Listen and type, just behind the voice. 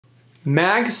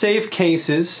MagSafe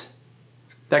cases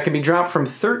that can be dropped from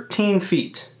 13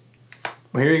 feet.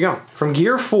 Well, here you go. From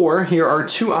Gear4, here are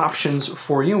two options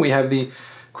for you. We have the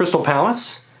Crystal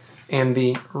Palace and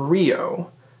the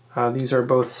Rio. These are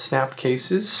both snap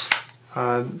cases.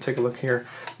 Take a look here.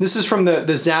 This is from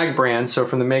the Zag brand, so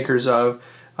from the makers of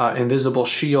Invisible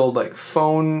Shield, like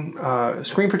phone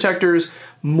screen protectors,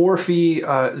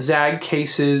 Morphe Zag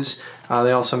cases.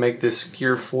 They also make this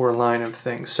Gear4 line of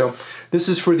things. So this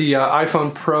is for the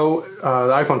iPhone Pro,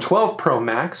 the iPhone 12 Pro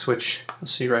Max, which you'll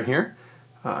see right here.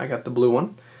 I got the blue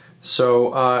one.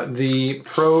 So the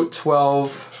Pro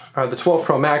 12, the 12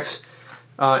 Pro Max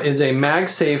is a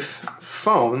MagSafe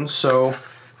phone. So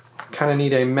kind of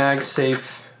need a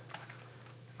MagSafe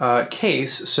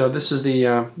case. So this is the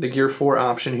Gear4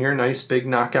 option here. Nice big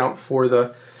knockout for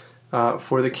the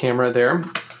camera there.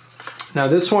 Now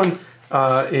this one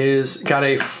is got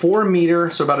a 4 meter,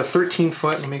 so about a 13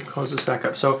 foot, let me close this back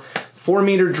up. So 4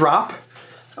 meter drop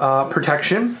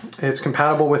protection. It's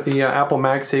compatible with the Apple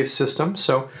MagSafe system.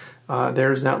 So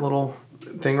there's that little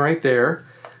thing right there.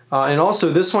 And also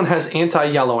this one has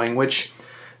anti-yellowing, which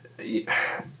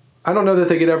I don't know that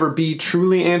they could ever be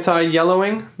truly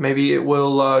anti-yellowing. Maybe it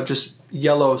will just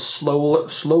yellow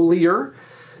slowlier.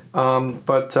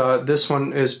 But this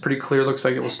one is pretty clear. Looks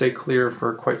like it will stay clear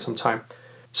for quite some time.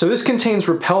 So this contains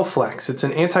Repel Flex. It's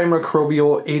an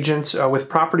antimicrobial agent with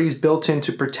properties built in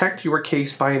to protect your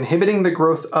case by inhibiting the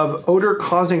growth of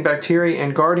odor-causing bacteria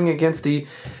and guarding against the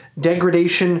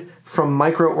degradation from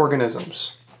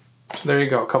microorganisms. So there you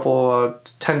go, a couple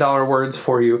 $10 words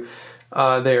for you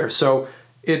there. So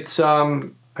it's,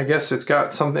 I guess it's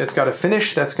got a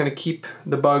finish that's going to keep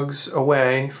the bugs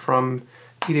away from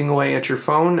eating away at your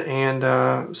phone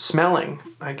and smelling,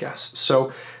 I guess.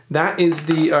 So that is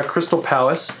the Crystal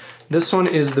Palace. This one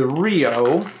is the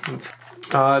Rio.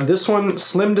 This one,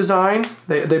 slim design.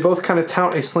 They both kind of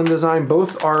tout a slim design.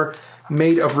 Both are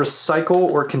made of recycle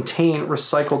or contain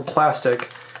recycled plastic.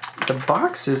 The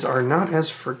boxes are not as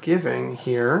forgiving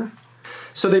here.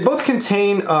 So they both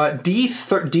contain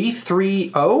D3O.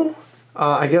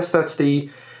 I guess that's the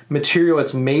material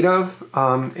it's made of,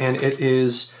 and it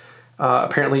is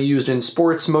apparently used in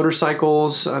sports,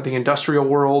 motorcycles, the industrial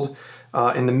world,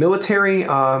 in the military,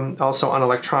 also on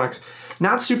electronics.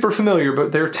 Not super familiar,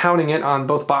 but they're touting it on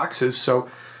both boxes, so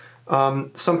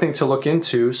something to look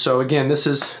into. So again, this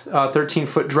is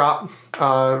 13-foot drop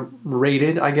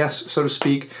rated, I guess, so to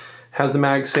speak. Has the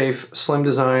MagSafe slim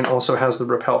design, also has the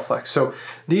Repel Flex. So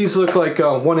these look like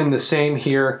one and the same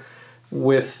here,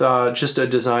 with just a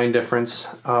design difference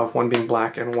of one being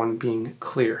black and one being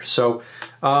clear. So,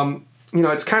 you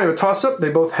know, it's kind of a toss-up. They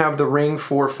both have the ring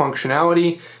for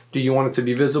functionality. Do you want it to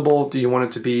be visible? Do you want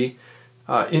it to be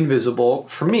invisible?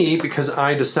 For me, because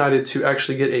I decided to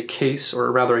actually get a case,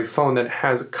 or rather a phone that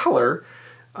has a color,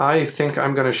 I think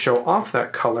I'm going to show off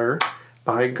that color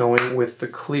by going with the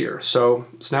clear. So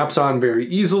snaps on very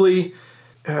easily.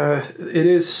 It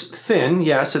is thin,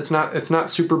 yes. It's not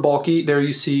super bulky. There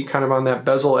you see kind of on that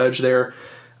bezel edge there.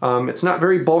 It's not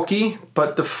very bulky,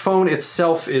 but the phone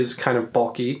itself is kind of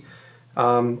bulky.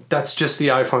 That's just the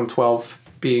iPhone 12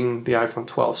 being the iPhone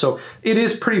 12. So it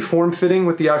is pretty form-fitting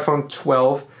with the iPhone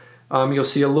 12. You'll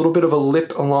see a little bit of a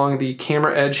lip along the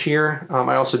camera edge here.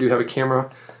 I also do have a camera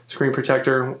screen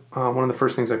protector. One of the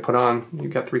first things I put on.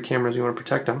 You've got 3 cameras, you want to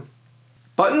protect them.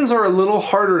 Buttons are a little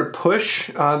harder to push.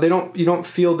 You don't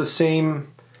feel the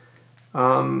same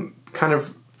kind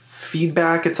of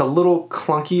feedback. It's a little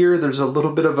clunkier. There's a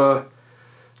little bit of a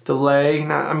delay.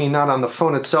 Not on the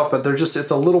phone itself, but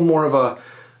it's a little more of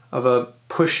a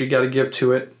push you got to give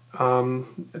to it.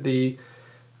 The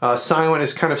silent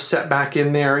is kind of set back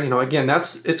in there. You know, again,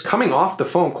 it's coming off the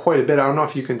phone quite a bit. I don't know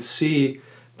if you can see,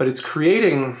 but it's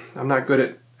creating, I'm not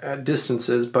good at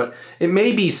distances, but it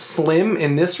may be slim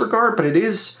in this regard, but it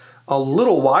is a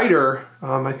little wider.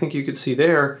 I think you could see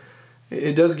there.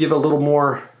 It does give a little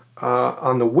more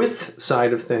on the width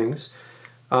side of things.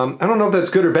 I don't know if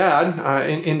that's good or bad.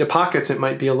 Into pockets it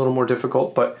might be a little more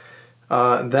difficult, but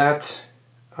that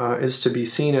is to be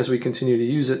seen as we continue to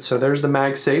use it. So there's the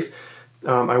MagSafe.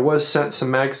 I was sent some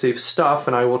MagSafe stuff,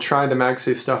 and I will try the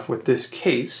MagSafe stuff with this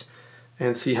case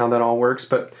and see how that all works.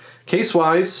 But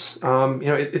case-wise, you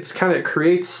know, it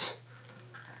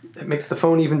makes the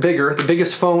phone even bigger. The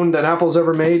biggest phone that Apple's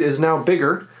ever made is now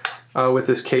bigger with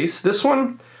this case. This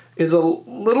one is a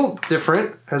little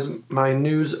different as my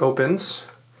news opens.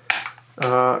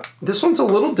 This one's a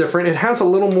little different. It has a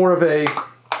little more of a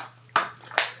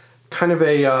kind of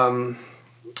a, I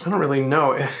don't really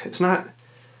know. It's not,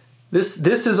 this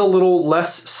is a little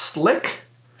less slick.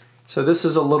 So this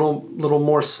is a little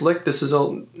more slick. It's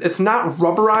not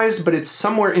rubberized, but it's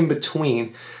somewhere in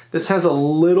between. This has a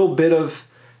little bit of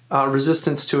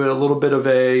resistance to it, a little bit of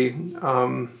a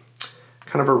kind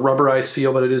of a rubberized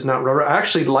feel, but it is not rubber. I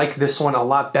actually like this one a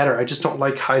lot better. I just don't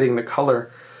like hiding the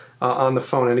color on the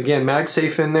phone. And again,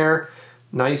 MagSafe in there,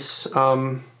 nice.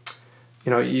 You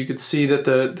know, you could see that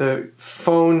the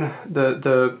phone,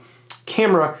 the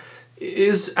camera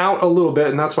is out a little bit,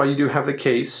 and that's why you do have the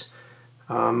case.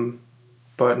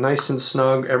 But nice and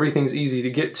snug, everything's easy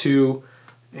to get to,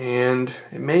 and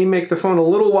it may make the phone a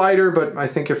little wider, but I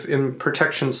think if in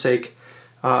protection's sake,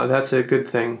 that's a good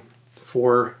thing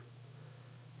for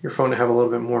your phone to have a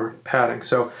little bit more padding.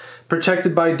 So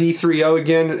protected by D3O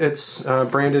again, it's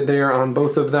branded there on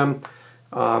both of them.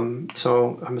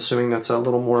 So I'm assuming that's a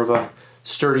little more of a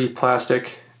sturdy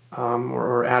plastic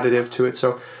or additive to it.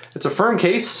 So it's a firm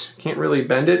case, can't really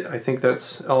bend it. I think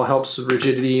that's all helps with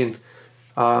rigidity and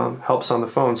helps on the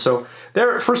phone. So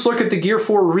there, first look at the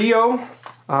Gear4 Rio,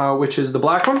 which is the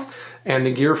black one, and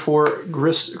the Gear4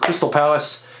 Crystal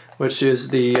Palace, which is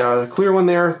the clear one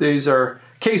there. These are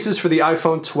cases for the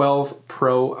iPhone 12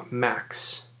 Pro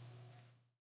Max.